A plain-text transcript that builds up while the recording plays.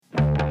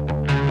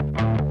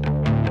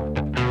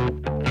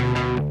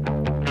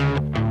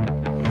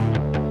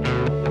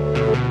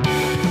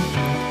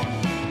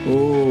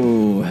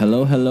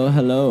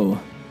Hello.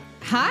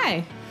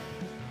 Hi.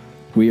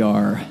 We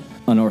are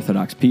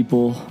Unorthodox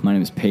People. My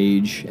name is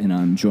Paige, and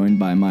I'm joined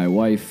by my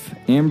wife,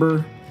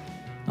 Amber,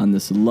 on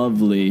this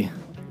lovely,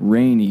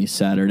 rainy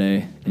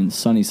Saturday in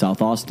sunny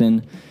South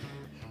Austin.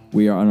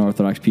 We are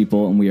Unorthodox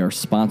People, and we are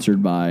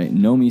sponsored by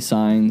Nomi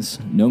Signs.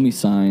 Nomi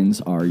Signs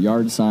are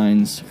yard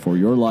signs for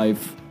your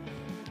life.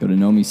 Go to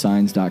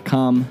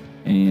nomisigns.com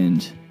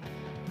and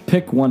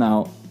pick one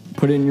out,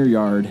 put it in your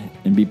yard,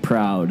 and be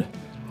proud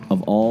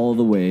of all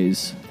the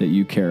ways that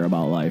you care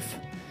about life.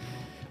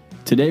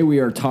 Today we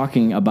are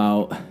talking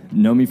about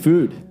Nomi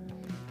Food.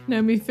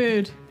 Nomi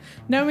Food.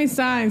 Nomi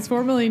Signs,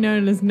 formerly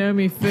known as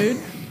Nomi Food.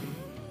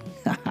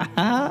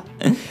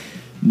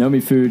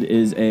 Nomi Food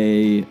is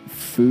a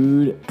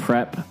food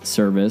prep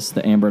service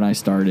that Amber and I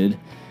started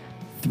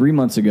 3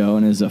 months ago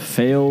and is a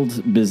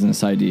failed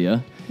business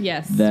idea.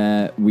 Yes.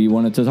 That we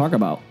wanted to talk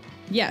about.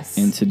 Yes.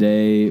 And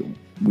today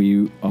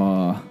we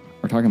are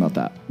talking about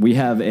that. We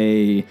have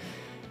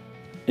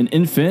an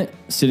infant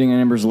sitting in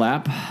Amber's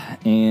lap,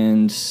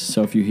 and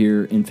so if you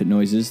hear infant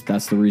noises,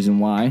 that's the reason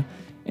why.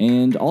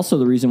 And also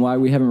the reason why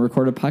we haven't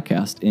recorded a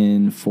podcast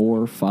in 4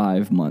 or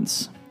 5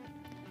 months.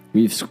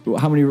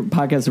 How many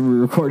podcasts have we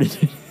recorded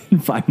in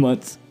 5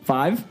 months?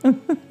 5?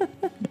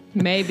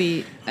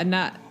 Maybe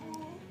not.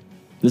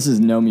 This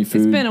is Nomi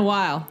Food. It's been a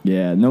while.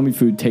 Yeah, Nomi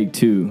Food take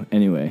 2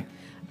 anyway.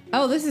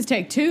 Oh, this is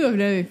take 2 of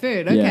Nomi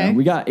Food. Okay. Yeah,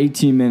 we got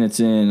 18 minutes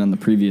in on the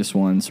previous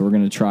one, so we're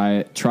going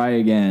to try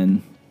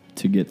again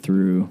to get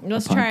through.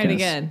 Let's try it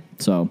again.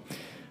 So,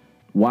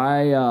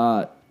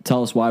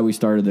 tell us why we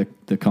started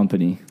the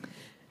company.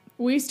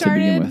 We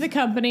started the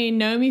company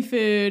Nomi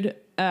Food,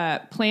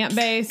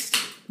 plant-based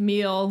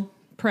meal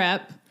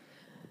prep,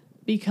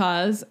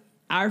 because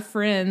our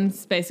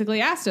friends basically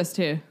asked us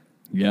to.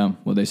 Yeah,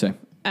 what'd they say?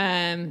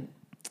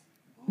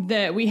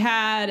 That we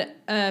had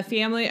a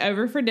family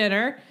over for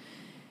dinner,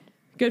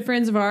 good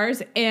friends of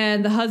ours,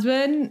 and the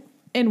husband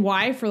and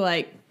wife were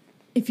like,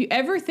 if you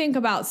ever think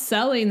about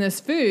selling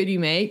this food you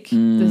make,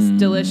 this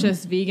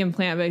delicious vegan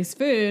plant-based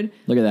food.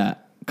 Look at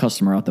that.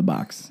 Customer out the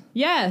box.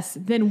 Yes,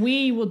 then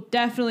we will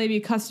definitely be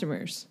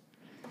customers.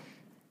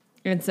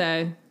 And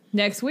so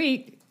next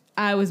week,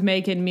 I was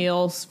making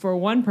meals for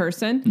one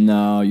person.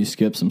 No, you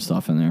skipped some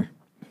stuff in there.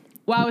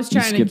 Well, I was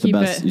trying to keep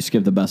it. You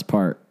skipped the best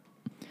part.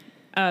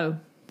 Oh.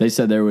 They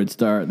said they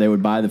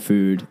would buy the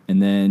food,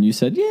 and then you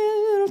said, yeah,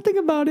 I don't think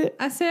about it.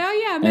 I said, oh,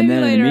 yeah, maybe later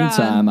on. And then in the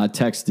meantime, I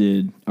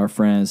texted our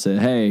friend and said,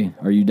 hey,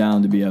 are you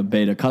down to be a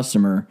beta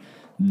customer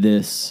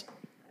this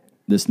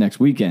next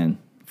weekend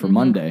for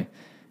Monday?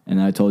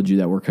 And I told you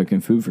that we're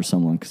cooking food for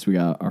someone because we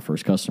got our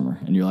first customer.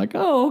 And you're like,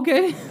 oh,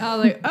 okay. I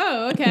was like,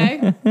 oh,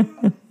 okay.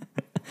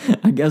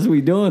 I guess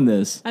we doing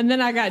this. And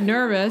then I got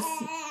nervous,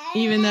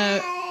 even though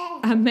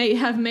I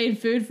have made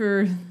food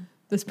for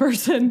this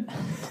person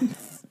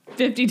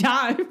 50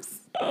 times.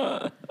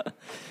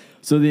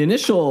 So the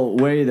initial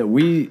way that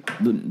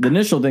the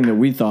initial thing that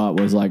we thought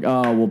was like,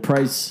 oh,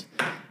 well,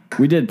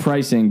 we did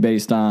pricing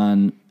based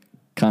on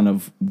kind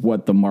of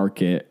what the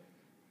market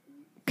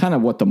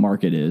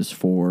is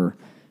for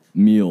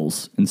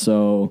meals. And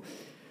so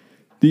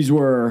these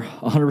were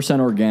 100%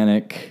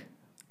 organic.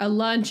 A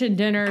lunch or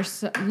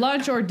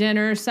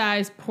dinner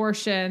size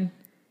portion.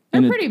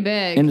 They're pretty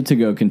big. In a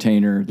to-go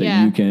container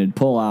that you can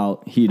pull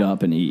out, heat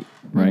up, and eat,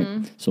 right?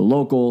 Mm-hmm. So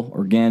local,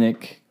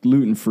 organic,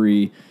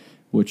 gluten-free,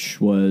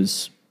 which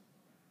was,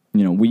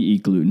 we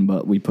eat gluten,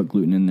 but we put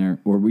gluten in there,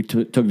 or we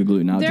took the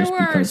gluten out just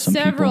because some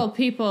people... There were several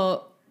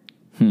people,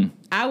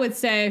 I would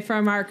say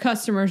from our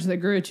customers that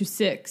grew to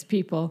 6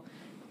 people,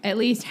 at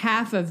least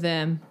half of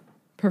them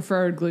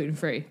preferred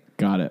gluten-free.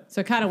 Got it.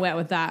 So kind of went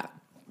with that.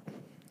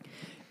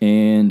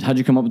 And how'd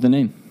you come up with the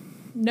name?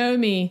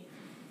 Nomi,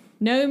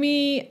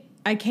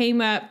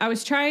 I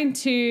was trying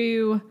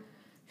to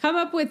come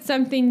up with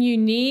something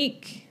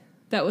unique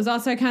that was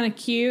also kind of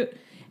cute.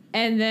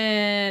 And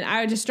then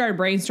I just started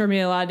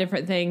brainstorming a lot of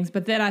different things.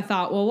 But then I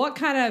thought, well, what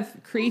kind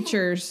of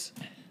creatures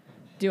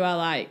do I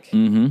like?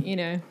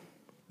 Mm-hmm.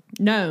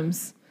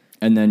 Gnomes.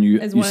 And then you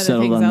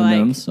settled on the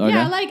gnomes? Okay.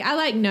 Yeah, I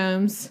like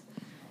gnomes.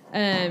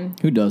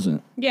 Who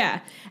doesn't?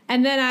 Yeah.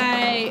 And then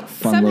I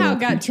somehow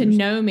got to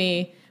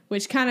Nomi,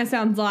 which kind of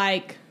sounds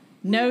like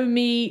no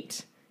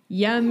meat,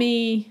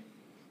 yummy.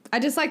 I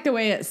just like the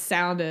way it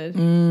sounded.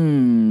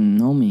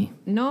 Nomi.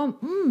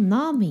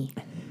 Nomi.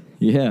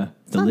 Yeah.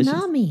 Delicious.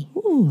 So Nomi.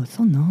 Ooh,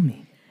 so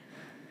Nomi.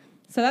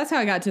 So that's how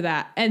I got to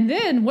that. And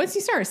then once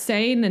you start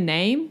saying the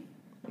name,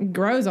 it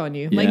grows on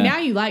you. Yeah. Like now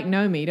you like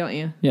Nomi, don't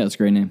you? Yeah, it's a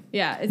great name.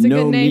 Yeah, it's a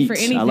good name for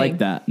anything. I like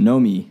that.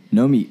 Nomi.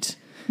 No meat.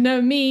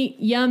 No meat,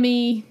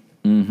 yummy.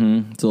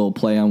 Mm-hmm. It's a little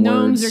play on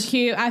Gnomes words. are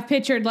cute. I've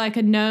pictured like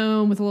a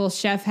gnome with a little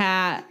chef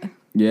hat.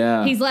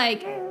 Yeah. He's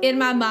like, in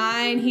my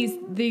mind, he's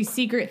these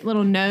secret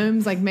little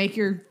gnomes, like make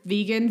your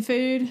vegan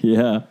food.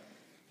 Yeah.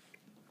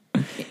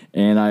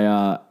 And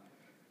I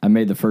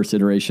made the first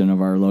iteration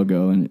of our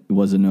logo, and it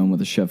was a gnome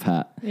with a chef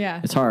hat. Yeah.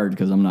 It's hard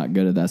because I'm not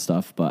good at that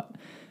stuff, but...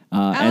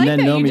 and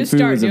then Nomi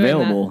Food is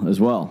available as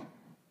well.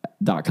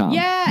 .com.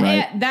 Yeah,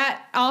 right? and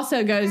that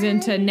also goes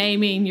into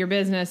naming your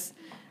business.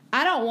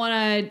 I don't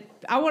want to.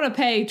 I want to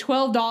pay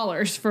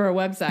 $12 for a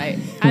website.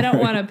 I don't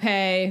want to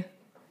pay,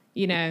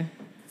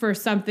 for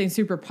something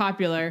super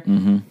popular.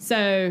 Mm-hmm.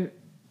 So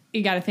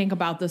you got to think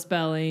about the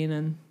spelling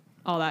and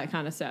all that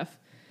kind of stuff.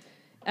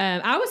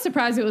 I was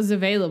surprised it was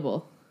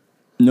available.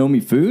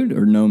 Nomi Food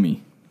or Nomi?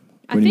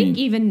 I think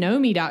even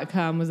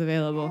Nomi.com was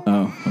available.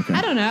 Oh, okay.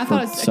 I don't know. I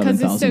thought it's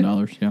because it's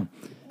 $7,000. Yeah.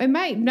 It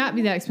might not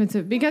be that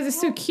expensive because it's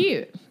so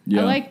cute.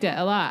 Yeah. I liked it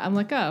a lot. I'm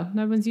like, oh,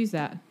 no one's used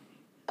that.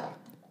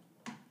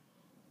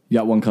 You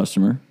got one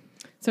customer.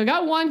 So I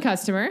got one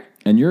customer.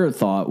 And your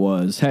thought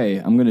was, hey,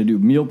 I'm going to do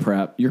meal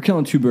prep. You're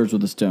killing two birds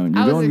with a stone.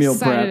 You're doing meal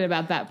prep. I was excited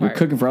about that part. You're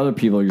cooking for other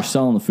people. You're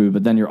selling the food,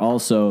 but then you're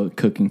also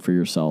cooking for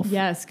yourself.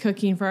 Yes,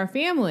 cooking for our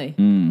family.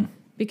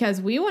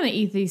 Because we want to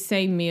eat these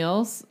same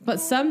meals. But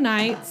some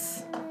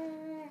nights,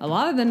 a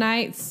lot of the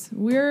nights,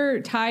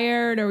 we're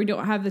tired or we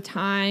don't have the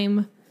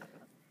time.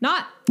 It's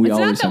not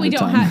that we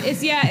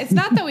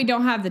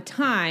don't have the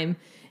time.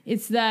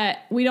 It's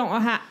that we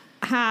don't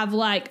have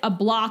like a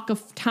block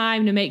of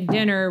time to make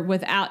dinner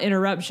without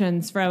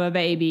interruptions from a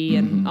baby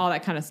and all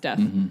that kind of stuff.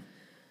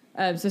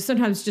 So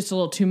sometimes it's just a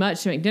little too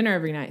much to make dinner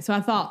every night. So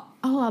I thought,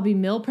 I'll be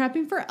meal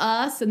prepping for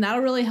us, and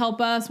that'll really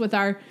help us with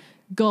our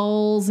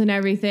goals and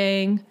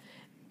everything.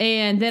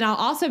 And then I'll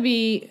also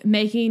be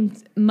making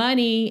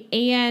money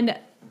and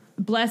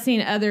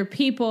blessing other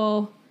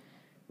people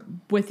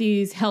with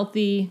these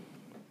healthy,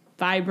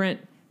 vibrant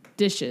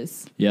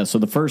dishes. Yeah, so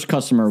the first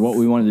customer, what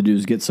we wanted to do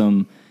is get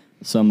some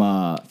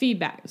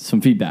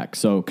feedback.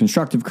 So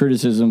constructive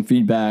criticism,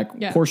 feedback,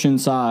 portion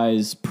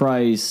size,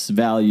 price,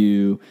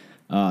 value,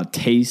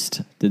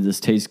 taste. Did this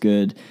taste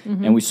good?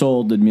 And we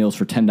sold the meals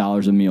for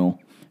 $10 a meal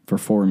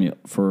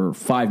for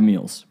 5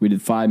 meals. We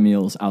did 5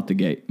 meals out the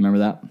gate. Remember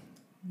that?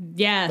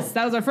 Yes,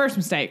 that was our first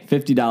mistake.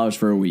 $50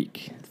 for a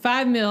week.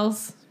 5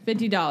 meals,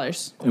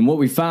 $50. And what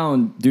we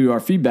found due to our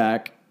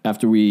feedback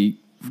after we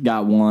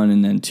got 1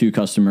 and then 2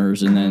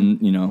 customers, and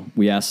then,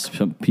 we asked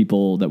some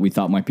people that we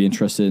thought might be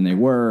interested, and they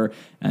were,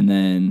 and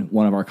then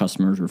one of our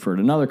customers referred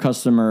another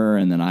customer,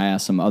 and then I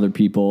asked some other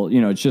people.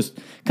 It's just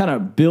kind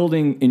of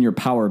building in your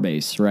power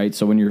base, right?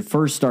 So when you're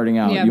first starting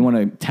out, you want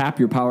to tap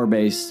your power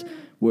base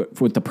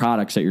with the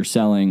products that you're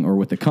selling or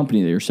with the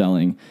company that you're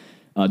selling.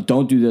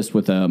 Don't do this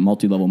with a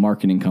multi-level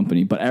marketing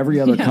company, but every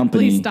other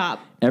company, please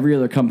stop. Every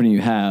other company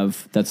you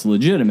have that's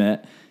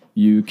legitimate,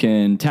 you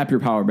can tap your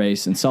power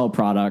base and sell a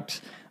product.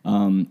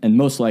 And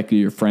most likely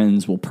your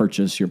friends will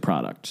purchase your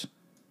product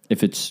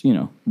if it's,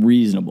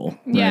 reasonable.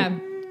 Yeah.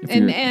 Right?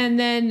 And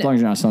then as long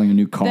as you're not selling a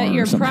new car that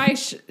your or something.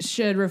 price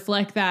should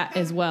reflect that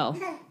as well.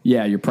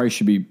 Yeah. Your price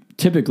should be,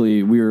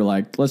 typically we were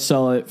like, let's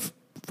sell it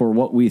for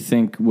what we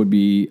think would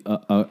be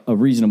a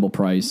reasonable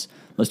price.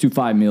 Let's do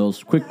 5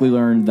 meals. Quickly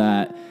learned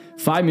that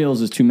 5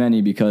 meals is too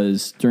many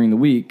because during the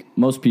week,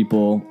 most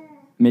people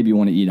maybe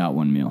want to eat out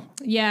 1 meal.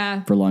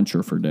 Yeah. For lunch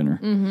or for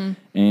dinner.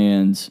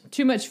 And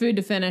too much food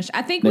to finish.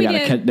 I think they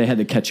had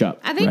to catch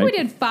up. I think we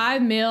did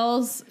 5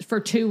 meals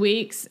for 2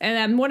 weeks. And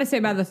I want to say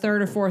by the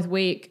 3rd or 4th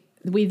week,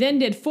 we then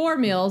did 4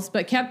 meals,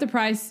 but kept the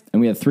price. And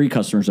we had 3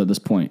 customers at this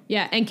point.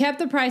 Yeah. And kept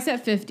the price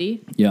at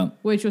 $50. Yeah.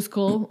 Which was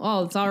cool.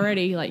 Oh, it's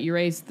already like you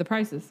raised the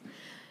prices.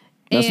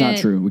 That's not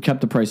true. We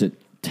kept the price at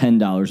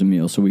 $10 a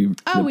meal. So the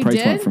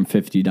price went from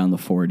 $50 down to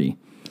 $40.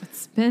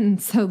 It's been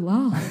so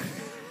long.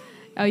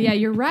 Oh, yeah,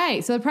 you're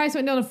right. So the price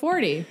went down to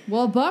 $40.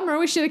 Well, bummer.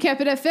 We should have kept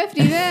it at $50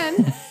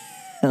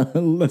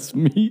 then. Let's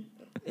meet.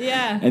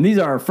 Yeah. And these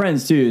are our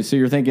friends, too. So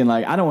you're thinking,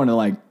 like, I don't want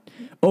to,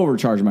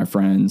 overcharge my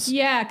friends.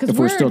 Yeah, because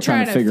we're still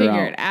trying to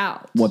figure it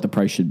out. What the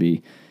price should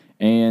be.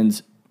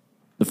 And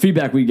the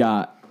feedback we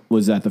got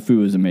was that the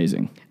food was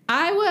amazing.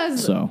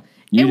 So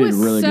you did a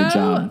really good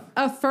job.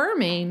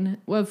 Affirming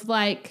with,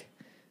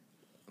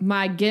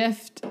 my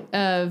gift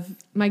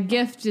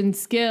and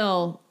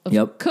skill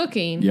of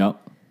cooking.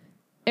 Yep.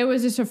 It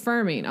was just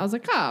affirming. I was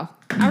like, I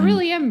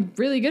really am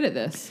really good at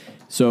this.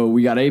 So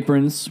we got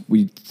aprons.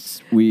 I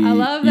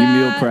love that.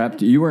 You meal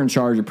prepped. You were in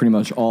charge of pretty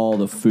much all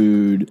the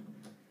food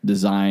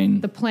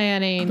design, the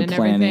planning,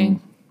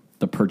 everything,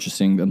 the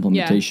purchasing, the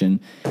implementation.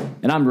 Yeah.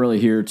 And I'm really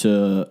here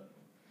to.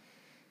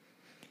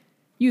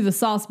 You, the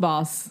sauce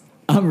boss.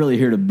 I'm really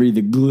here to be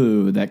the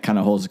glue that kind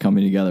of holds the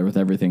company together with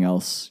everything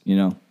else.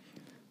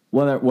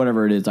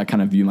 Whatever it is, I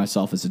kind of view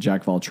myself as a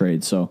jack of all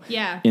trades. So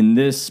in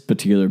this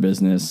particular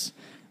business,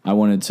 I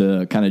wanted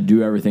to kind of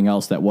do everything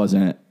else that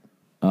wasn't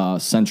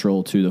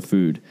central to the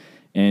food.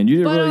 And you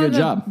did a really good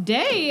job.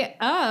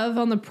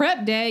 On the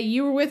prep day,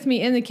 you were with me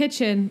in the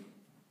kitchen.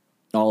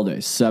 All day,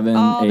 8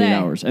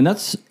 hours. And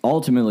that's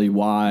ultimately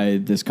why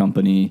this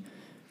company,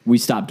 we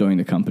stopped doing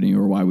the company,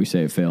 or why we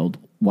say it failed,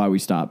 why we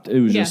stopped.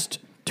 It was just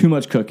too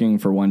much cooking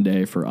for one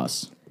day for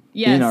us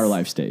in our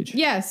life stage.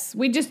 Yes,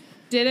 we just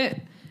did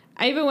it.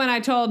 Even when I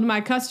told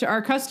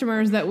our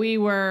customers that we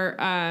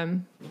were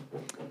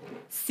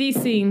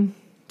ceasing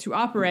to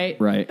operate.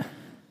 Right.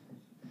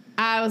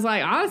 I was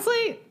like,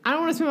 honestly, I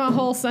don't want to spend my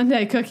whole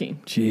Sunday cooking.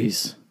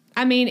 Jeez.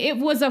 I mean, it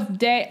was a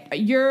day.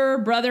 Your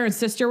brother and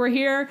sister were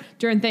here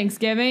during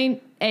Thanksgiving,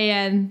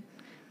 and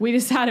we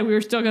decided we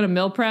were still going to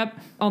meal prep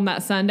on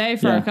that Sunday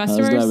for our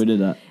customers. I was glad we did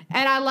that.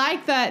 And I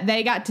like that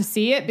they got to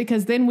see it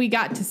because then we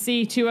got to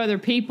see 2 other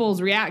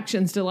people's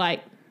reactions to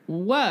like,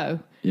 whoa.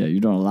 Yeah,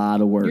 you're doing a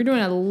lot of work. You're doing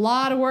a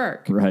lot of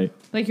work. Right.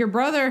 Like your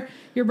brother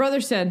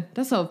said,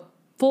 that's a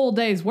full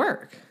day's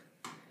work.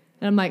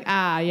 And I'm like,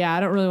 yeah, I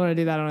don't really want to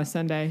do that on a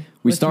Sunday.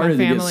 We started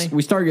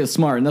to get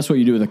smart, and that's what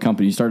you do with a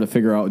company. You start to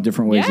figure out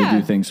different ways to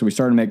do things. So we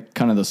started to make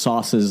kind of the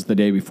sauces the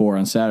day before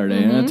on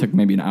Saturday, and that took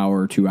maybe an hour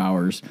or 2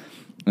 hours.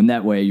 And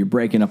that way you're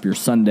breaking up your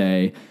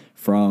Sunday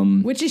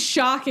from... Which is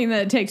shocking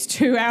that it takes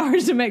 2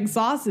 hours to make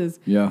sauces.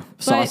 Yeah.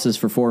 Sauces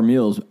for 4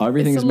 meals.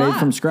 Everything is made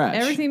from scratch.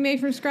 Everything made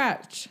from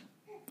scratch.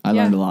 I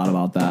learned a lot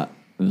about that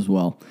as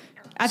well.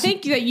 I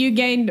think that you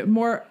gained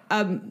more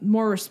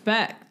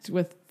respect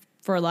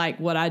for like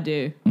what I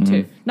do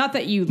too. Not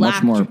that you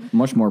lacked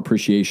much more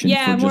appreciation.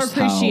 Yeah, for just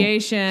more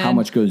appreciation. How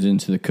much goes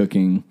into the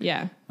cooking.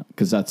 Yeah,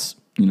 because that's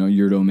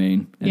your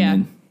domain. And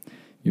then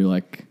you're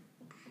like,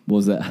 what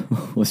was that?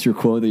 What's your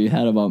quote that you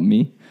had about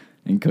me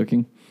and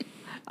cooking?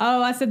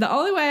 Oh, I said the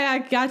only way I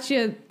got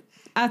you.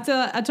 I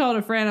told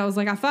a friend, I was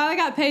like, I finally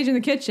got Paige in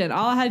the kitchen.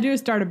 All I had to do is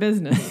start a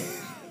business.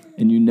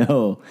 And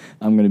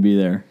I'm going to be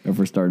there if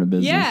we're starting a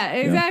business. Yeah,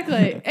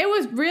 exactly. It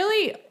was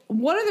really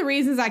one of the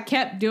reasons I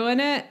kept doing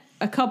it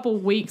a couple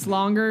weeks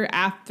longer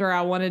after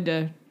I wanted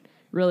to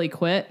really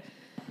quit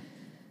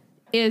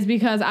is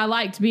because I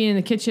liked being in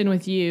the kitchen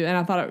with you, and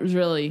I thought it was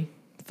really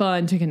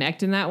fun to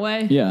connect in that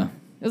way. Yeah.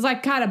 It was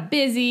like kind of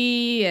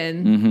busy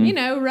and,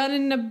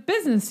 running a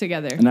business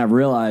together. And I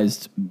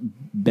realized,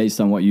 based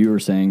on what you were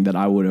saying, that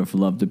I would have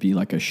loved to be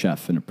like a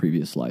chef in a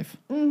previous life.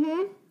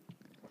 Mm-hmm.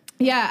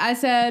 Yeah, I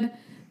said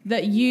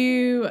that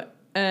you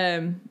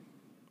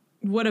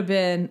would have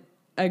been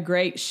a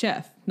great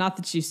chef. Not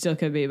that you still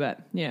could be, but,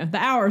 the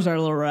hours are a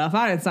little rough.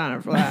 I didn't sign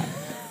up for that.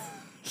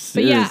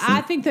 But, yeah,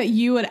 I think that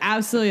you would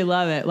absolutely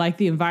love it. Like,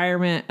 the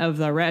environment of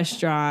the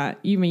restaurant.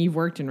 You've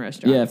worked in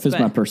restaurants. Yeah, it fits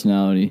my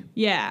personality.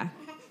 Yeah.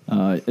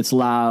 It's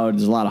loud.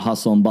 There's a lot of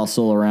hustle and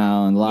bustle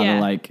around. A lot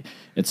of,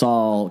 it's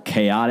all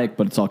chaotic,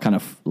 but it's all kind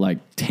of,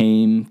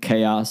 tame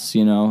chaos,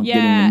 getting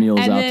the meals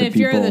out to people. And then if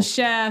you're the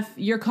chef,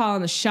 you're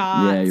calling the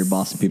shots. Yeah, you're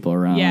bossing people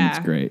around. Yeah. It's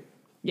great.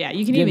 Yeah,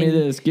 you can give me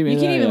this, give me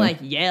that. You can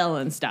even yell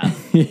and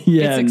stuff.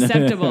 Yeah, it's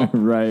acceptable.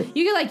 Right.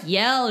 You can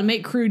yell and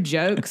make crude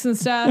jokes and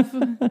stuff.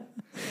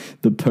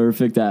 The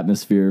perfect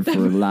atmosphere for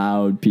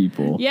loud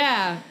people.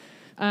 Yeah.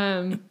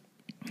 So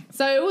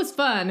it was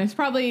fun. It's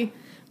probably.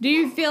 Do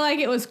you feel like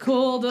it was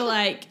cool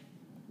to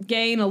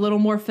gain a little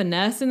more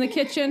finesse in the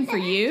kitchen for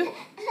you?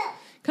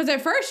 Because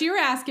at first you were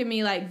asking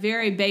me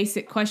very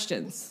basic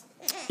questions.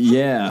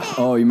 Yeah.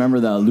 Oh, you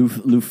remember the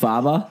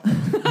lufava?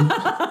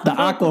 The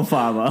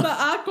aquafaba.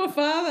 The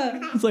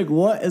aquafaba. It's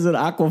what is an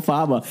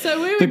aquafaba?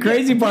 So the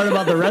crazy part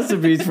about the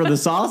recipes for the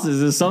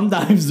sauces is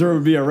sometimes there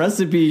would be a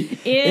recipe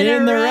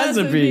in the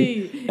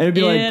recipe. And it'd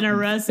be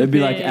it'd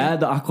be add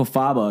the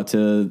aquafaba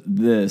to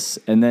this,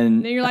 and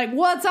then you're like,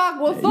 what's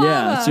aquafaba?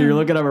 Yeah, so you're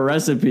looking up a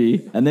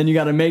recipe, and then you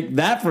got to make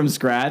that from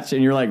scratch,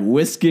 and you're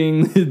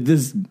whisking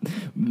this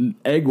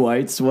egg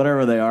whites,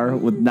 whatever they are,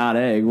 with not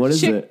egg. What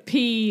is it?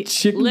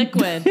 Chickpea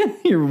liquid.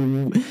 You're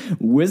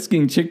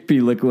whisking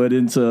chickpea liquid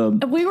into.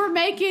 We were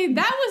making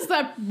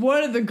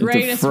one of the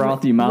greatest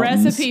frothy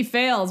mountains. Recipe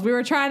fails. We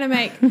were trying to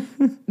make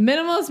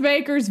Minimalist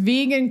Baker's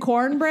vegan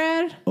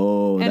cornbread.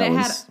 Oh, and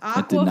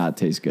that did not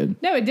taste good.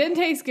 No, it didn't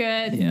taste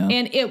good. Yeah.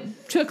 And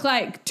it took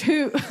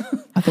 2.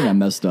 I think I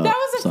messed up. That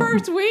was the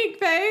first week,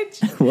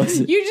 Paige. Was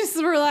it? You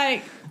just were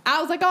I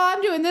was like, oh,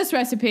 I'm doing this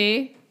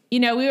recipe. We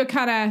would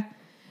kind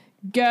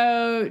of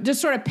go,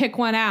 just sort of pick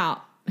one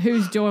out.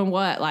 Who's doing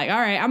what? All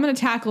right, I'm going to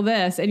tackle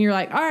this. And you're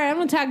like, all right, I'm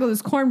going to tackle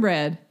this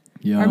cornbread.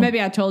 Yeah. Or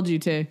maybe I told you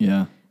to.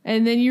 Yeah.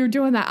 And then you were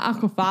doing that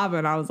aquafaba,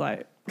 and I was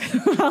like,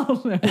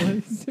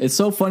 It's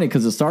so funny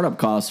because the startup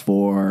cost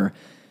for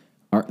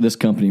this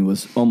company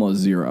was almost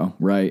zero,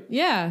 right?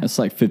 Yeah. It's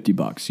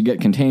 $50. You get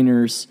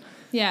containers.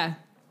 Yeah.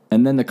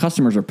 And then the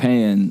customers are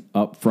paying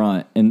up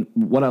front. And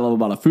what I love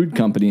about a food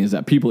company is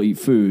that people eat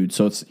food.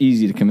 So it's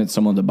easy to convince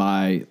someone to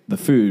buy the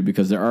food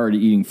because they're already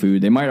eating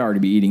food. They might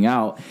already be eating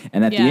out.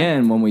 And at the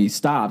end, when we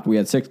stopped, we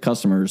had 6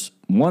 customers.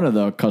 One of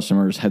the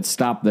customers had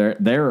stopped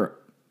their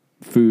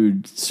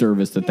food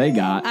service that they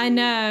got. I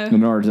know.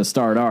 In order to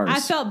start ours.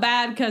 I felt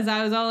bad because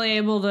I was only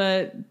able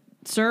to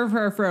serve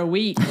her for a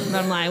week. And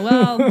I'm like,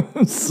 well,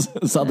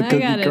 that's how the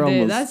cookie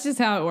crumbles. That's just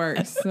how it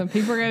works. So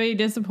people are going to be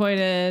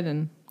disappointed.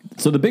 And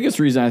so the biggest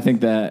reason I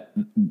think that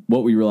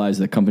what we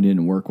realized the company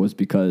didn't work was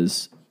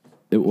because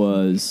it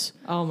was,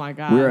 oh my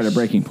gosh, we were at a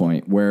breaking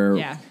point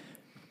where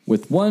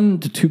with 1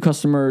 to 2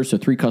 customers to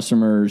 3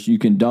 customers, you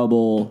can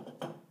double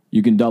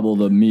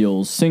the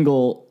meals,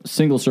 single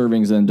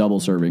servings and double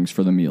servings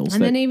for the meals.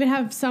 And then even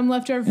have some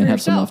left over for yourself.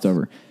 Have some left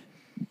over.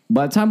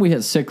 By the time we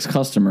had 6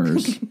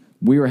 customers,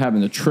 we were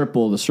having to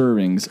triple the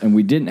servings, and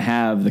we didn't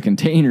have the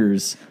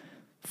containers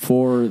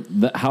for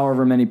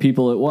however many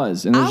people it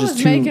was. And it was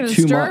just making a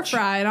too stir much.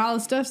 fry, and all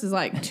the stuff's is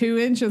 2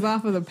 inches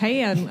off of the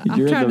pan.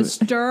 I'm trying to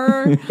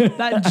stir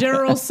that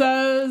General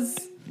Tso's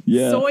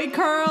soy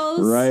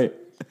curls. Right.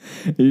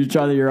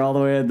 You're all the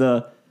way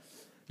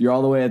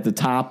at the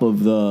top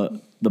of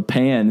the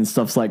pan, and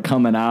stuff's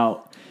coming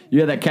out. You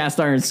had that cast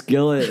iron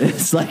skillet.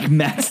 It's like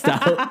maxed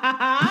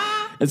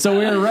out. And so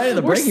we were right at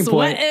the breaking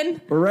sweating.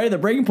 point. We're right at the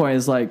breaking point.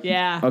 It's like,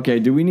 Yeah. okay,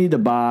 do we need to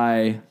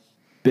buy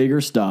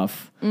bigger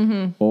stuff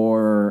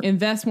or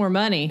Invest more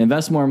money.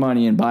 invest more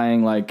money in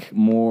buying like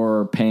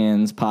more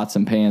pans, pots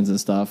and pans and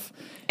stuff?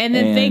 And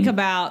then think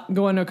about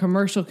going to a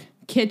commercial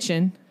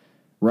kitchen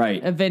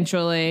right,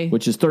 eventually.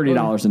 which is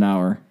 $30 an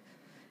hour.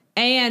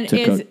 And to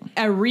it's cook.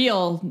 a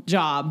real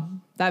job.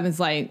 That means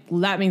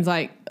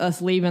like us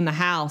leaving the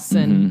house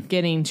and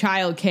getting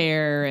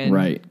childcare and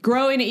Right.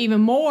 growing it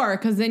even more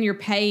because then you're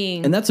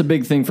paying. And that's a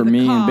big thing for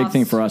me and big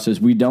thing cost. for us is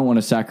we don't want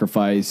to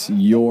sacrifice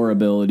your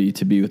ability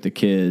to be with the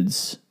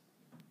kids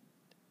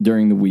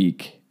during the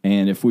week.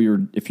 And if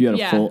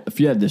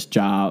you had this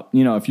job,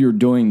 if you were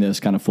doing this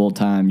kind of full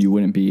time, you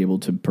wouldn't be able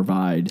to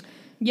provide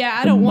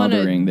I the don't want to.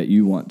 mothering that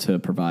you want to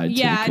provide to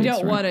the kids. I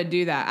don't right? want to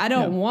do that. I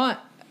don't want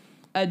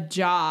a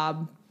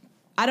job.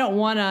 I don't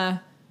want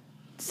to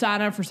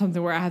sign up for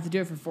something where I have to do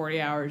it for 40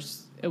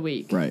 hours a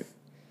week. Right.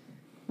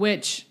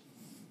 Which,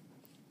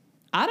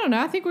 I don't know.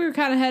 I think we were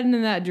kind of heading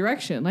in that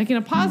direction, like in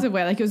a positive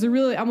way. Like it was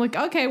I'm like,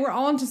 okay, we're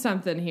on to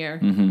something here.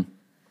 Mm-hmm.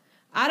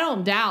 I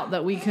don't doubt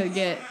that we could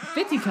get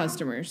 50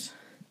 customers.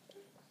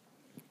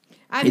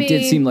 I It mean,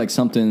 did seem like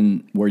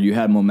something where you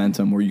had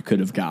momentum where you could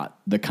have got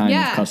the kind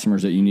of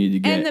customers that you needed to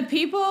get. and the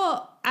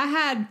people, I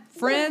had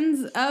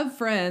friends of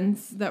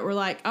friends that were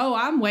like, oh,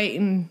 I'm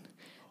waiting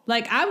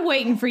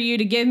for you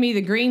to give me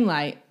the green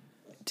light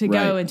to go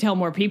Right. and tell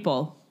more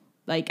people.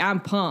 Like,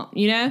 I'm pumped,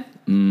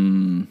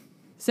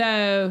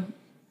 So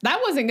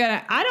that wasn't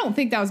I don't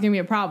think that was going to be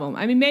a problem.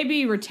 I mean,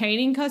 maybe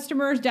retaining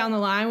customers down the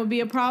line would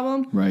be a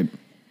problem. Right.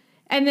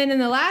 And then in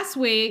the last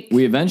week,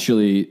 We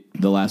eventually,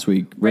 the last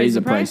week, raised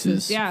the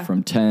prices yeah.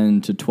 from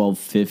 $10 to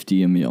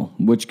 $12.50 a meal,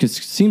 which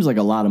seems like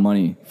a lot of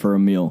money for a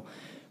meal,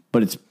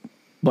 but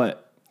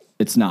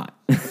it's not.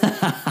 it's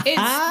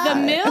the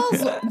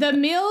meals. The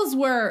meals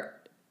were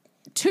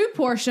 2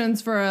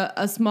 portions for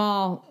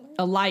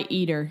a light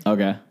eater.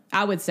 Okay.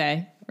 I would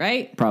say,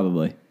 right?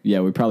 Probably.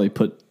 Yeah, we probably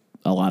put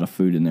a lot of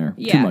food in there.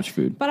 Yeah. Too much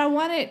food. But I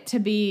wanted it to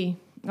be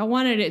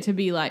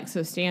like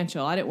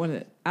substantial. I didn't want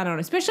it. I don't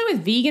know. Especially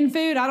with vegan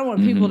food, I don't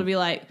want people to be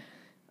like,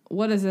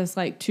 "What is this?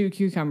 Like 2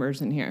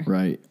 cucumbers in here?"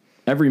 Right.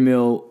 Every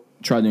meal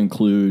try to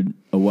include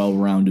a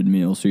well-rounded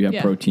meal. So you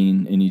have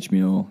protein in each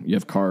meal. You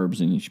have carbs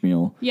in each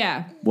meal.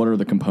 Yeah. What are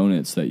the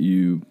components that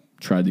you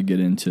tried to get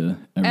into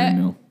every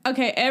meal?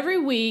 Okay,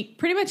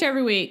 pretty much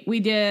every week,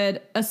 we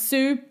did a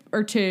soup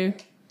or 2,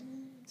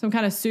 some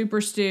kind of soup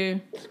or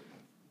stew,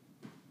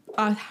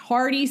 a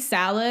hearty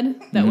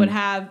salad that would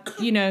have,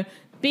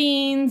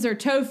 beans or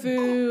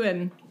tofu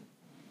and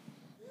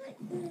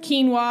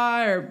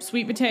quinoa or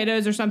sweet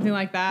potatoes or something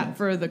like that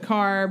for the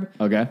carb.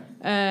 Okay.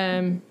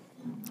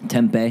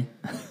 Tempeh.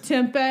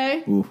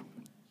 Tempeh. Ooh.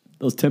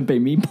 Those tempeh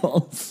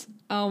meatballs.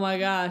 Oh my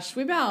gosh,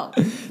 we're about.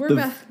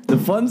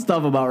 The fun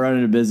stuff about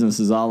running a business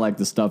is all like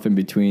the stuff in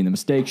between, the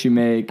mistakes you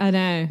make. I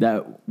know.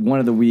 That one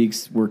of the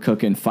weeks we're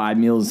cooking 5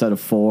 meals instead of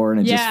 4,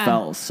 and it just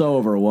felt so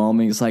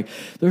overwhelming. It's like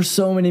there's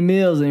so many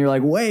meals, and you're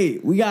like,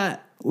 wait, we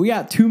got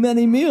too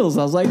many meals.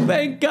 I was like,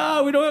 thank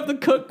God we don't have to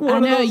cook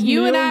one of those you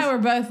meals. and I were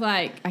both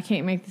like, I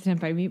can't make the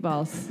tempeh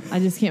meatballs. I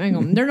just can't make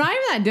them. They're not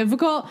even that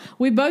difficult.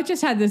 We both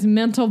just had this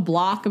mental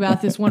block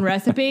about this one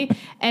recipe,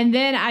 and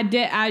then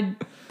I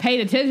paid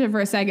attention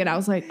for a second. I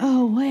was like,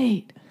 oh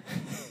wait,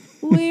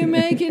 we're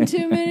making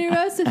too many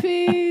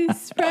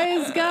recipes.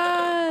 Praise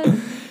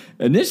God.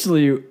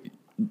 Initially,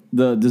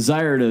 the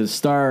desire to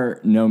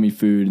start Nomi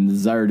Food and the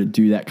desire to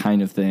do that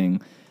kind of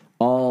thing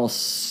all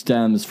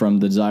stems from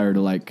the desire to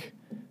like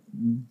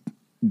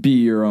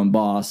be your own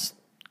boss,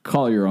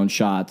 call your own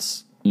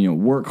shots,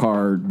 work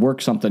hard,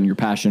 work something you're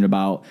passionate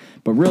about.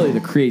 But really the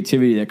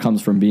creativity that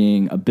comes from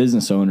being a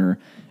business owner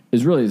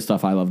is really the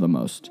stuff I love the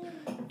most.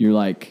 You're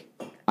like,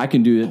 I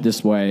can do it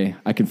this way.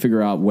 I can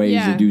figure out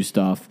ways to do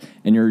stuff.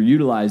 And you're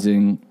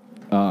utilizing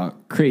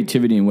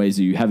creativity in ways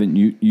that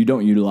you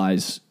don't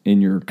utilize in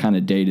your kind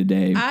of day to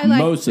day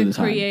most of the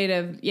time.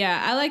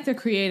 I like the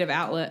creative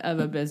outlet of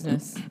a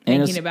business.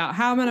 Thinking about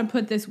how I'm going to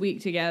put this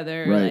week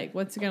together, like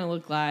what's it going to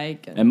look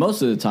like. And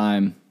most of the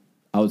time,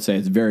 I would say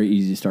it's very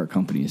easy to start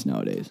companies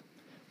nowadays.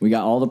 We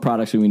got all the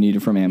products that we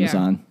needed from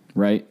Amazon,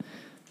 right?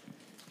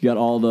 You got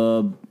all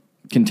the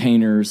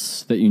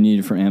containers that you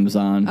needed from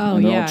Amazon. Oh,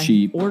 and they're all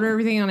cheap. Order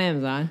everything on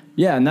Amazon.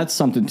 Yeah, and that's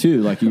something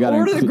too. Like you got to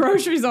order the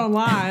groceries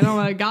online. Oh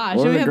my gosh,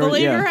 we have to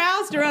leave your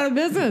house to run a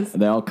business.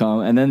 They all come,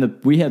 and then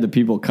we had the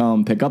people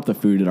come pick up the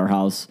food at our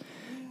house.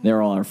 They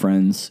were all our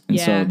friends, and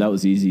so that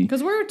was easy.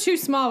 Because we're too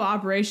small of an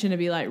operation to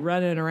be like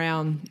running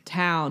around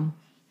town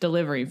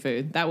delivering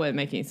food. That wouldn't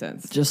make any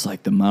sense. Just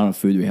like the amount of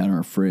food we had in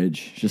our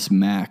fridge, just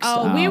maxed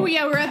out. We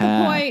were at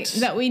the point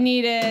that we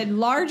needed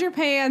larger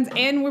pans,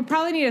 and we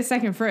probably need a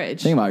second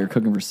fridge. Think about it, you're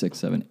cooking for 6,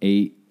 7,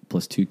 8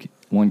 plus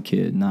 1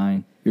 kid,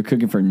 9. You're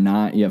cooking for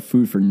 9. You have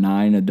food for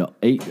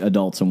 8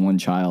 adults and 1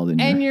 child,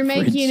 and you're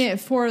making it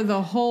for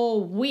the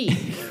whole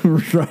week.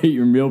 Right,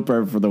 your meal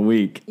prep for the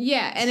week.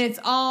 Yeah, and it's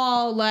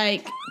all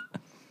like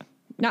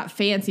not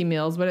fancy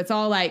meals, but it's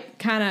all like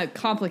kind of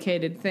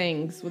complicated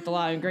things with a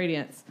lot of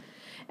ingredients.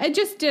 It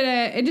just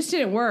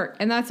didn't work,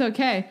 and that's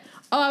okay.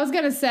 Oh, I was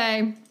gonna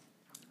say,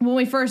 when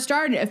we first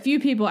started, a few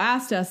people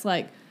asked us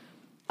like,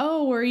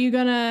 "Oh, are you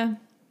gonna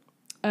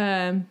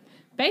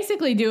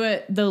basically do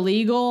it the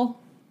legal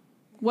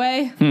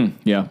way?"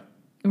 Yeah.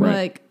 And we're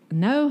like,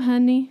 "No,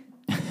 honey."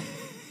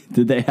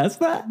 Did they ask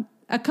that?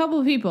 A couple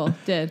of people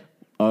did.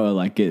 Oh,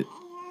 like get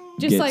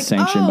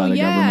sanctioned by the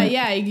government.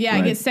 Yeah,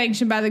 Right. get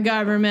sanctioned by the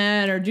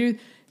government, or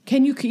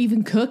can you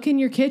even cook in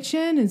your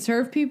kitchen and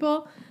serve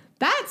people?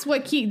 That's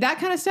what that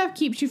kind of stuff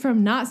keeps you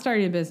from not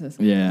starting a business.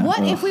 Yeah.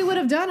 What if we would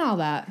have done all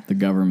that? The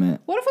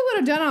government. What if we would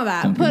have done all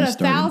that? Don't Put get me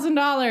started.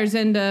 $1,000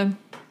 into,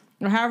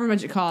 or however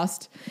much it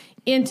cost,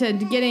 into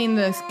getting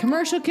this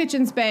commercial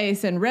kitchen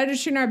space and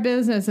registering our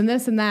business and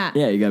this and that.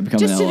 Yeah, you got to become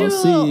Just an to do a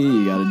LLC. little-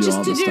 You got to do just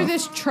all to this do stuff.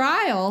 this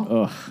trial.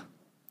 Ugh.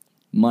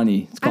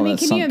 Money. It's I called mean, that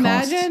can you sunk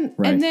costs. imagine?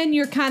 Right. And then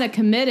you're kind of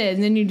committed,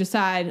 and then you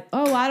decide,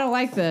 oh, I don't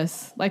like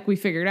this. Like we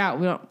figured out,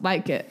 we don't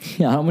like it.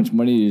 Yeah, how much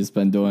money do you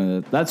spend doing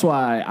it? That's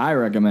why I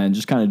recommend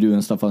just kind of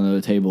doing stuff under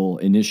the table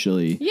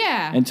initially.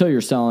 Yeah. Until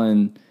you're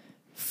selling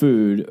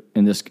food,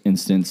 in this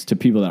instance, to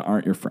people that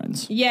aren't your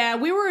friends. Yeah,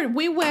 we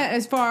went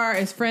as far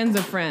as friends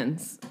of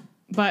friends,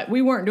 but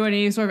we weren't doing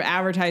any sort of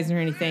advertising or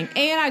anything.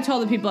 And I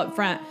told the people up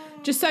front,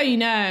 just so you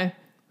know,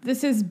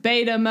 this is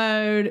beta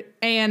mode,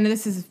 and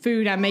this is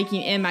food I'm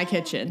making in my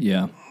kitchen.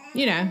 Yeah.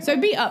 You know, so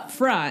be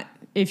upfront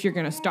if you're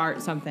going to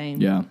start something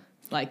Yeah.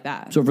 like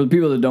that. So for the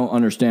people that don't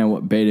understand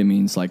what beta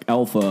means, like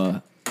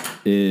alpha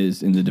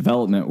is in the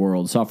development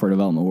world, software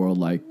development world,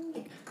 like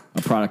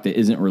a product that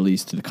isn't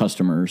released to the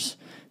customers.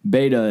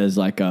 Beta is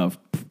like a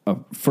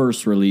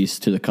first release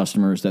to the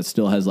customers that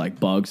still has like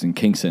bugs and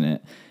kinks in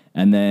it.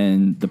 And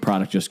then the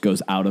product just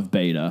goes out of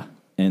beta,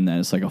 and then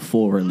it's like a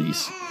full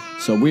release.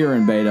 So we were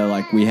in beta,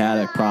 like we had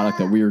a product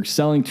that we were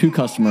selling to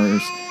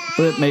customers,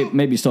 but it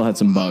maybe still had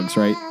some bugs,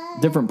 right?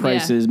 Different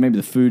prices. Maybe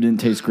the food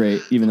didn't taste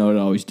great, even though it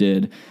always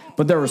did.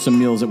 But there were some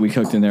meals that we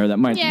cooked in there that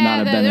might not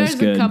have been as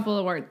good. There's a couple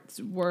of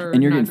were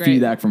And you're not getting great.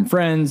 feedback from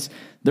friends.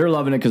 They're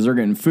loving it because they're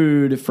getting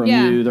food from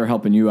you. They're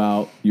helping you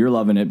out. You're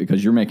loving it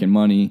because you're making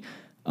money.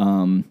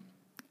 And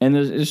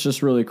it's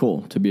just really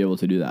cool to be able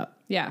to do that.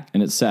 Yeah.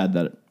 And it's sad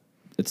that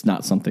it's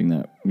not something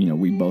that,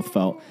 we both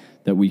felt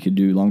that we could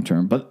do long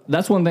term. But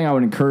that's one thing I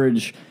would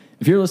encourage.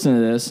 If you're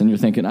listening to this and you're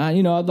thinking,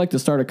 I'd like to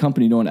start a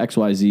company doing X,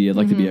 Y, Z. I'd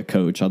like to be a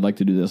coach. I'd like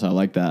to do this. I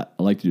like that.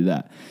 I like to do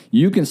that.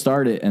 You can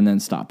start it and then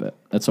stop it.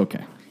 That's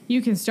okay.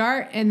 You can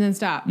start and then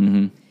stop.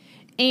 Mm-hmm.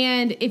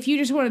 And if you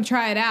just want to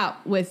try it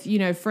out with,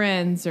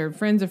 friends or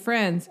friends of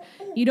friends,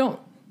 you don't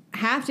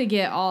have to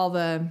get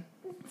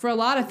for a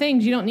lot of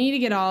things, you don't need to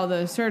get all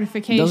the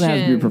certifications. Doesn't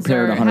have to be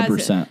prepared or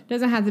 100%.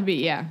 Doesn't have to be,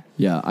 yeah.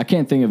 Yeah, I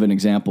can't think of an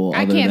example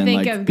other than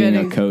like being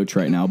a coach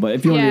right now. But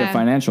if you want to be a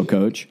financial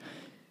coach,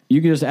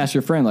 you can just ask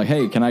your friend, like,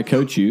 hey, can I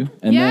coach you?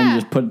 And then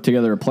just put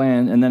together a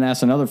plan and then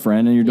ask another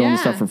friend, and you're doing the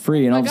stuff for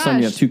free. And all of a sudden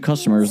you have 2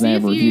 customers and they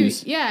have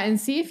reviews. And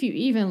see if you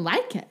even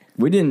like it.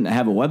 We didn't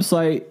have a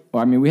website.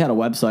 We had a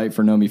website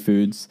for Nomi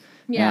Foods.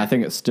 Yeah. And I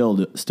think it's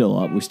still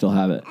up. We still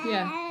have it.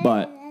 Yeah.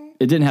 But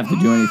it didn't have to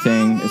do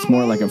anything. It's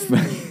more like a...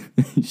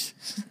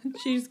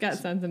 She's got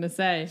something to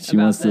say. She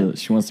wants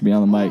to be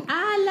on the mic.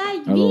 I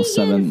like our little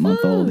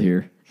 7-month-old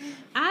here.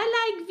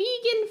 I like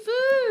vegan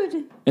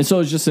food. And so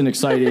it's just an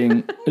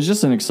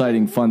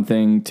exciting, fun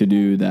thing to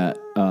do that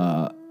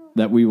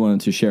we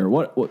wanted to share.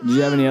 What do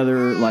you have any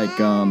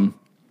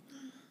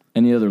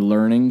other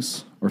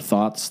learnings or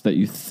thoughts that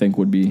you think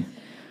would be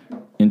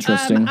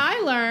interesting? I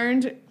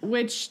learned,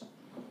 which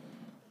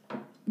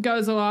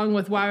goes along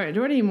with why I don't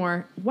do it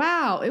anymore.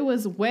 Wow, it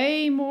was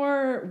way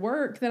more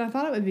work than I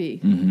thought it would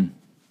be. Mm-hmm.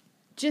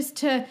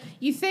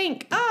 You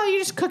think, oh, you're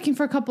just cooking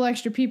for a couple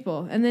extra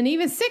people. And then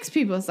even 6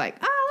 people, it's like,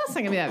 oh, that's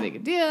not going to be that big a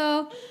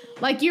deal.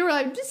 Like, you were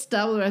like, just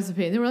double the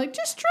recipe. And then we're like,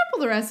 just triple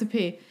the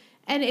recipe.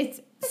 And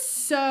it's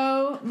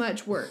so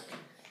much work.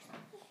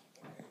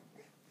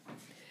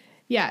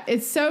 Yeah,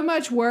 it's so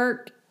much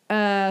work.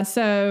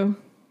 So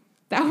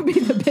that would be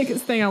the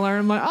biggest thing I learned.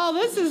 I'm like,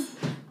 oh,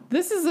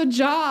 this is a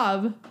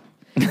job.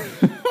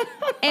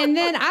 And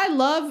then I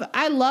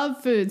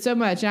love food so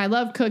much, and I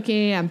love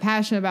cooking. I'm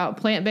passionate about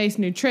plant-based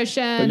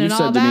nutrition and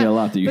all that. But you said to me a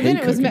lot that you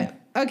hate cooking.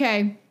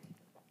 Okay.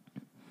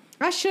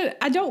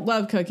 I don't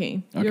love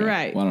cooking. Okay. You're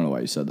right. Well, I don't know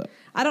why you said that.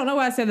 I don't know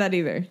why I said that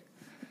either.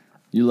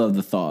 You love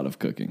the thought of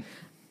cooking.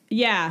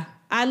 Yeah.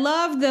 I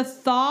love the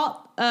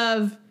thought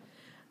of,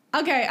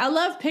 I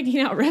love picking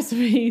out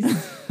recipes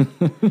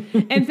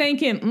and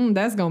thinking,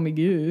 that's going to be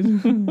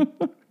good.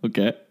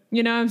 Okay.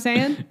 You know what I'm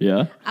saying?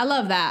 Yeah. I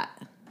love that.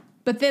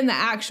 But then the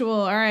actual,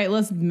 all right,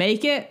 let's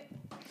make it.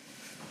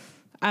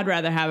 I'd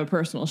rather have a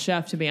personal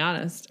chef, to be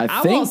honest.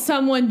 I want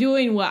someone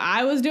doing what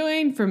I was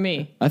doing for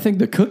me. I think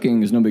the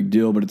cooking is no big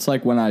deal, but it's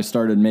like when I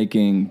started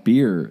making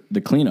beer, the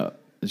cleanup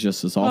is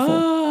just as awful.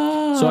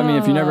 Oh. So,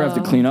 if you never have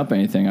to clean up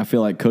anything, I feel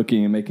like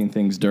cooking and making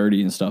things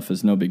dirty and stuff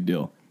is no big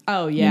deal.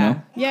 Oh, yeah. You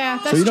know? Yeah,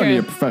 that's true. So you don't need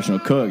a professional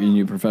cook, you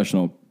need a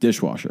professional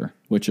dishwasher,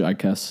 which I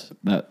guess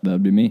that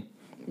would be me.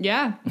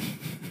 Yeah.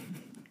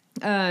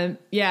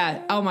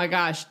 Yeah. Oh my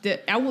gosh.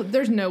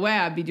 There's no way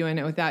I'd be doing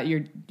it without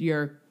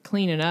your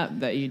cleaning up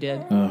that you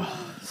did.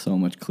 so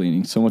much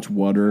cleaning, so much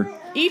water.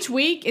 Each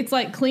week, it's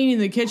like cleaning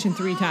the kitchen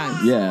 3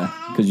 times. Yeah,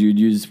 because you'd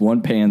use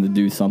one pan to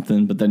do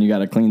something, but then you got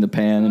to clean the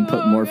pan and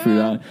put more food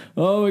on.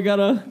 Oh, we got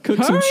to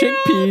cook some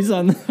chickpeas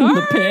on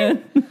the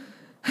pan.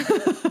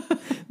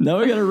 Now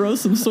we got to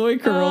roast some soy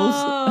curls.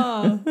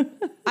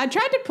 I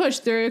tried to push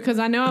through because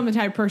I know I'm the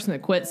type of person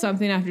that quits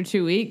something after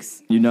 2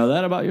 weeks. You know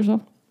that about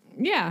yourself?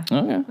 Yeah.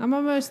 Okay. I'm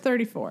almost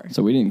 34.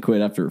 So we didn't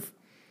quit after, it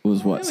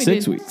was what,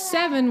 6 weeks?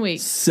 7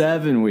 weeks.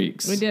 7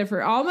 weeks. We did it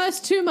for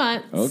almost 2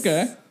 months.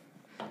 Okay.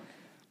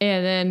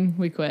 And then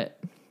we quit.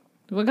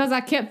 Because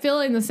I kept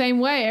feeling the same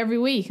way every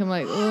week. I'm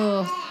like,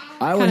 ugh.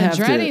 I would have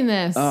dreading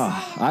this.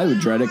 I would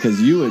dread it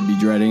because you would be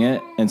dreading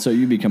it, and so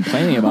you'd be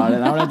complaining about it,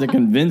 and I would have to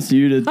convince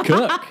you to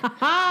cook.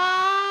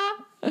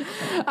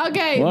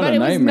 Okay, What but a it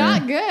nightmare. was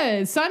not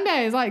good.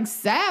 Sunday is like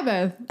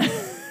Sabbath.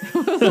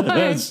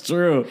 That's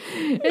true.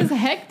 It's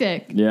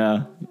hectic.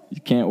 Yeah, you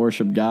can't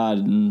worship God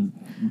and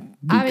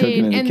be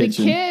cooking in the and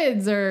kitchen. the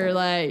kids are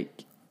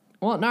like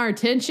wanting our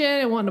attention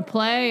and wanting to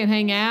play and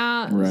hang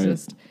out. Right.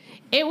 It's just,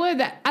 it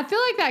would. I feel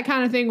like that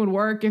kind of thing would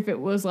work if it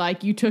was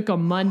like you took a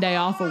Monday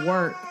off of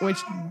work, which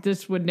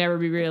this would never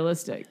be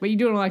realistic. But you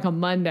do it on like a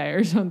Monday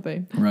or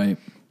something, Right.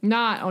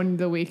 not on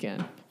the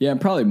weekend. Yeah,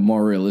 probably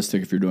more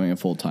realistic if you're doing it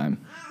full time.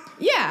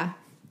 Yeah.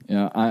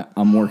 Yeah,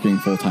 I'm working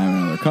full time in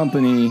another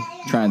company,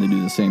 trying to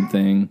do the same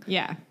thing.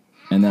 Yeah.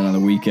 And then on the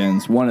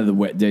weekends, one of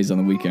the days on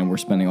the weekend, we're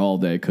spending all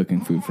day cooking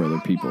food for other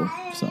people.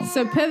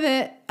 So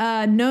pivot,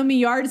 know me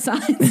yard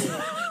signs.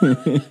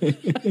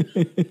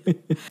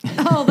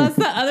 Oh, that's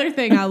the other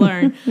thing I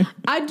learned.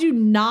 I do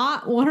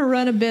not want to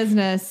run a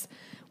business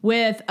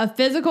with a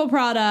physical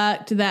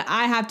product that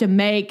I have to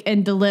make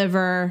and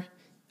deliver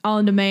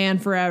on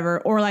demand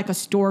forever, or like a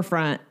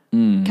storefront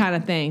kind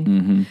of thing.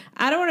 Mm-hmm.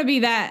 I don't want to be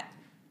that.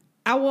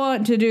 I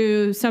want to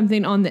do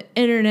something on the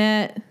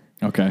internet.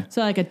 Okay.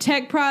 So like a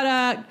tech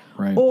product,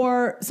 right,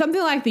 or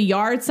something like the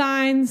yard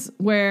signs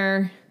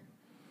where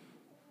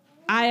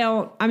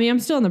I'm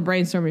still in the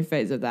brainstorming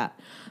phase of that,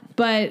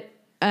 but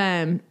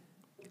I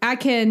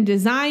can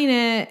design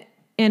it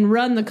and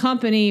run the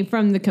company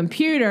from the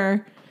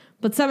computer,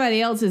 but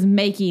somebody else is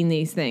making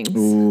these things.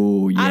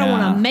 Ooh, yeah. I don't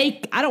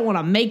want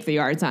to make the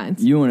yard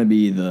signs. You want to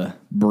be the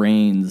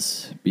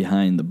brains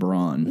behind the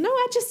brawn. No,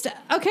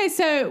 okay,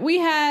 so we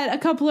had a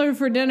couple over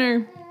for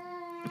dinner,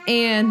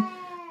 and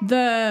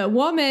the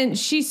woman,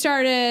 she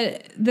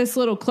started this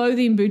little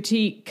clothing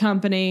boutique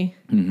company,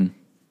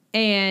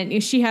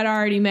 and she had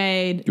already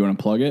made... Do you want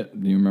to plug it?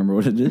 Do you remember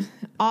what it is?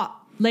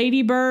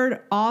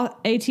 Ladybird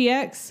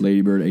ATX.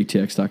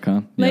 LadybirdATX.com.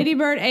 Yep.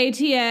 Ladybird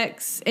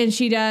ATX, and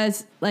she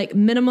does like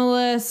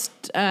minimalist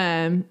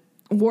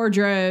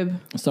wardrobe.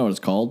 That's not what it's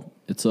called.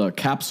 It's a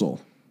capsule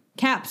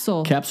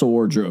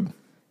wardrobe.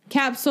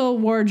 Capsule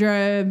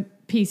wardrobe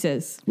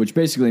pieces. Which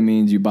basically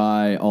means you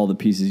buy all the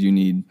pieces you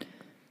need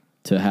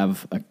to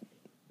have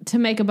to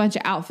make a bunch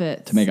of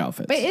outfits. To make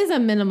outfits. But it is a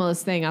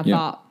minimalist thing, I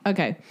thought.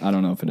 Okay. I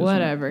don't know if it is.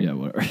 Whatever. Yeah,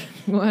 whatever.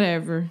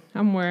 Whatever. I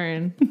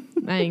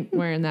ain't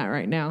wearing that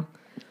right now.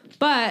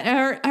 But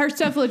her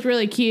stuff looked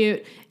really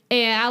cute,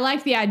 and I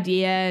liked the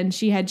idea, and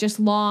she had just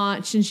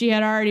launched, and she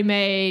had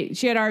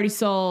already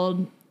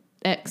sold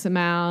X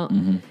amount.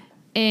 Mm-hmm.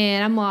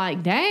 And I'm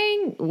like,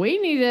 dang, we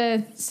need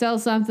to sell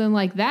something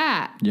like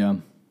that. Yeah.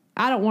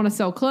 I don't want to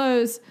sell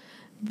clothes,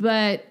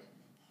 but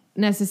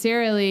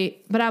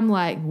I'm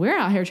like, we're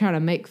out here trying to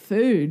make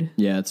food.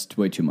 Yeah, it's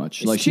way too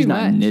much. It's like she's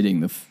not much.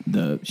 knitting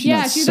she's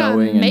not she's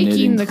sewing not and making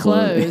knitting the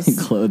clothes.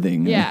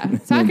 clothing. Yeah,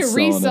 so I and could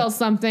selling resell it.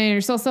 something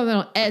or sell something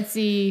on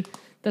Etsy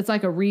that's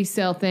like a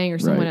resale thing or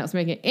someone Right. else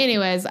making it.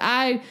 Anyways,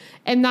 I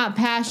am not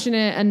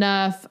passionate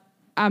enough.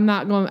 I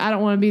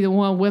don't want to be the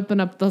one whipping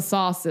up the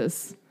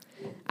sauces.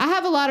 I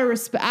have a lot of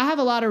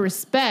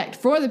respect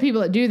for the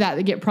people that do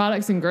that get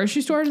products in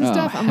grocery stores and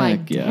stuff. I'm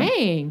like,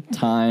 dang.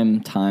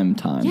 Time.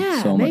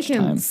 Yeah, so much making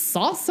time.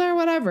 salsa or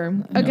whatever.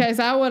 Okay,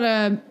 so I want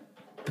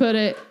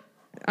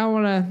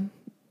to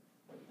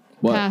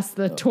pass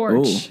the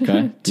torch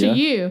to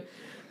you.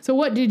 So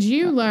what did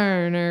you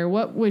learn, or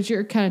what was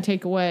your kind of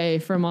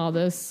takeaway from all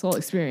this whole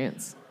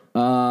experience?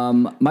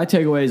 My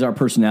takeaway is our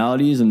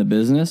personalities in the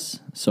business.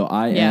 So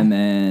I am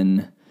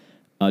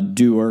a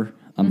doer.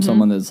 I'm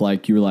someone that's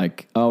like, you were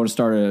like, oh, I want to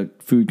start a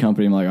food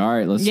company. I'm like, all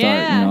right, let's start.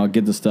 I'll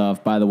get the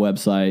stuff, buy the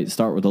website,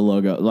 start with the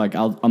logo. Like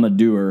I'm a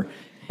doer,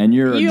 and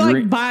you're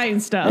like buying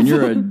stuff, and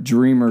you're a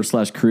dreamer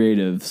 /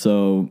 creative.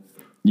 So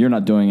you're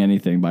not doing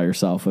anything by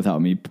yourself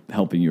without me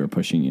helping you or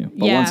pushing you.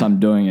 But once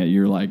I'm doing it,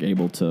 you're like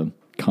able to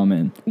come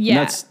in.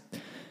 Yeah,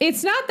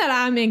 it's not that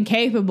I'm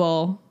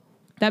incapable.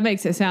 That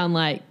makes it sound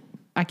like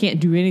I can't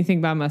do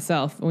anything by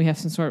myself, and we have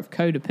some sort of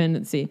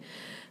codependency.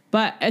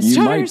 But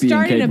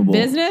starting a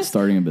business.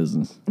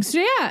 So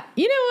yeah,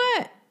 you know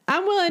what?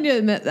 I'm willing to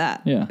admit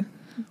that. Yeah,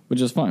 which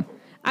is fine.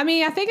 I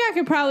mean, I think I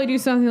could probably do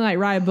something like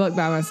write a book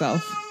by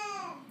myself.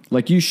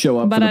 Like you show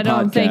up, but for the I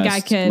don't podcast, think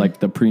I could.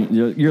 Like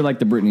you're like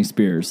the Britney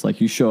Spears.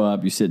 Like you show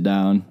up, you sit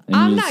down. And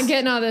I'm not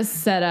getting all this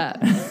set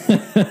up.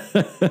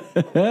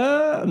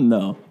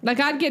 No.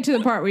 Like I'd get to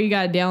the part where you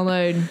got to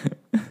download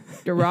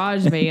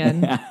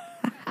GarageBand.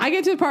 I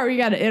get to the part where you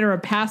got to enter a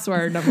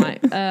password, and I'm like,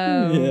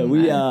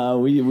 Yeah,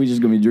 we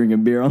just gonna be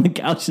drinking beer on the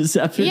couch this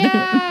afternoon.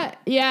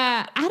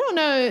 yeah. I don't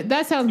know.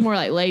 That sounds more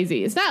like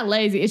lazy. It's not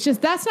lazy. It's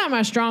just that's not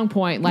my strong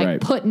point. Like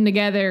Right. putting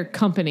together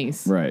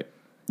companies. Right.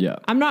 Yeah.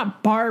 I'm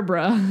not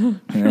Barbara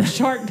from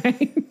Shark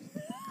Tank.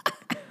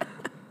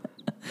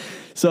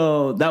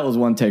 So that was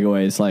one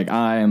takeaway. It's like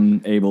I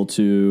am able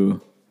to.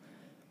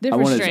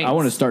 Different I strengths.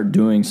 want to start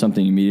doing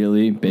something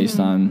immediately based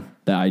on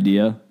the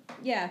idea.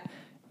 Yeah.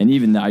 And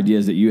even the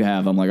ideas that you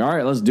have, I'm like, all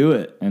right, let's do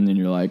it. And then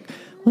you're like,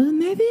 well,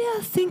 maybe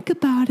I'll think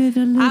about it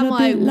a little I'm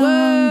like, bit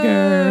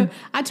longer. whoa.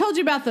 I told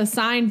you about the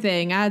sign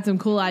thing. I had some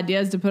cool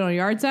ideas to put on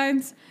yard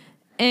signs.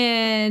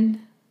 And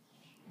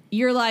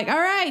you're like, all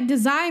right,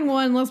 design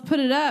one. Let's put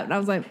it up. And I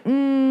was like,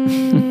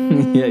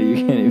 Yeah, you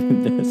can't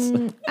even do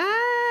this.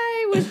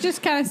 I was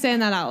just kind of saying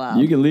that out loud.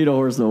 You can lead a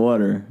horse to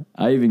water.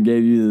 I even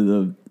gave you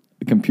the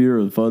computer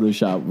with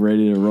Photoshop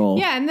ready to roll.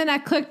 Yeah, and then I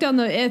clicked on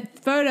the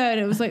photo, and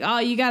it was like, oh,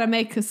 you got to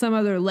make some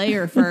other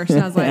layer first.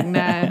 And I was like,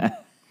 no.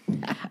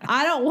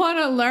 I don't want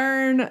to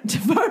learn to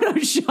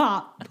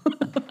Photoshop.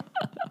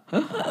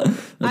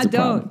 I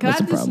don't.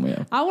 That's a problem we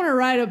have. I want to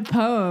write a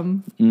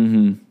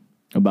poem.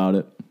 About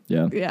it.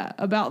 Yeah. Yeah,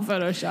 about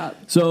Photoshop.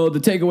 So the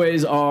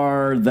takeaways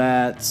are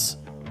that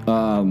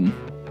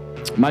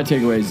my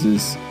takeaways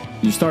is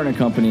you're starting a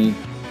company,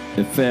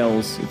 it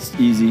fails, it's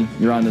easy,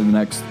 you're on to the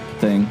next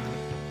thing.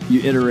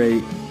 You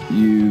iterate,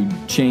 you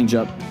change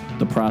up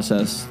the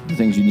process, the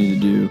things you need to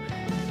do.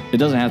 It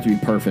doesn't have to be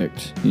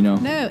perfect, you know?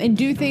 No, and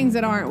do things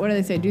that aren't, what do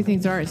they say? Do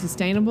things that aren't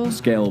sustainable?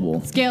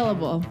 Scalable.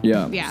 Scalable.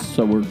 Yeah. Yeah.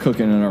 So we're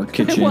cooking in our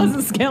kitchen.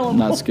 wasn't scalable.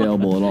 Not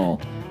scalable at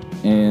all.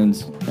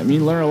 And I mean,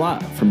 you learn a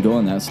lot from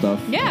doing that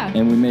stuff. Yeah.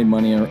 And we made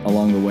money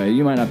along the way.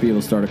 You might not be able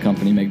to start a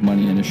company, make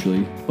money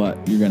initially, but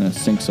you're going to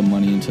sink some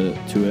money into it.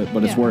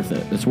 But it's Yeah. worth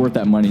it. It's worth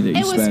that money that you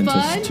It was spend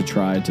fun. to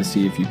try to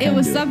see if you can It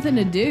was do something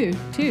to do,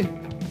 too.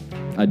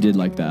 I did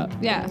like that.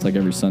 Yeah. It's like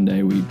every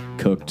Sunday we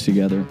cooked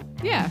together.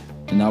 Yeah.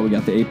 And now we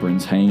got the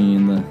aprons hanging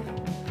in the...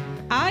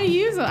 I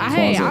use them.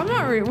 Hey, Closet.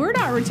 I'm not. We're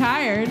not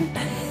retired.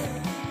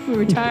 We're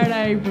retired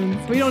aprons.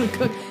 We don't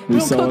cook. We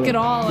don't sold- cook at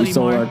all We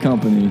sold anymore. our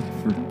company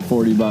for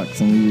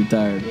 $40 and we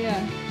retired. Yeah.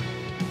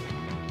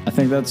 I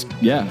think I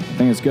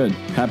think it's good.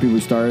 Happy we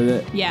started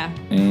it. Yeah.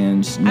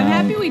 And now, I'm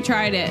happy we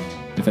tried it.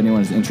 if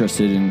anyone is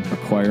interested in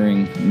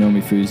acquiring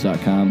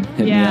nomifoods.com,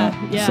 hit Yeah, me up.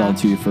 yeah. Sell it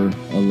to you for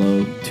a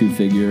low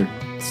 2-figure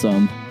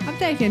sum. I'm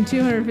taking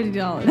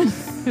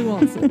 $250. Who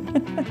wants it?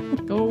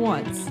 Go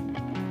once.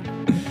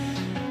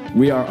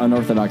 We are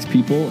Unorthodox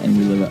People, and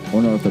we live at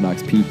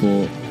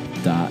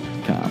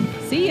unorthodoxpeople.com.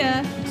 See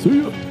ya.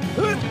 See ya.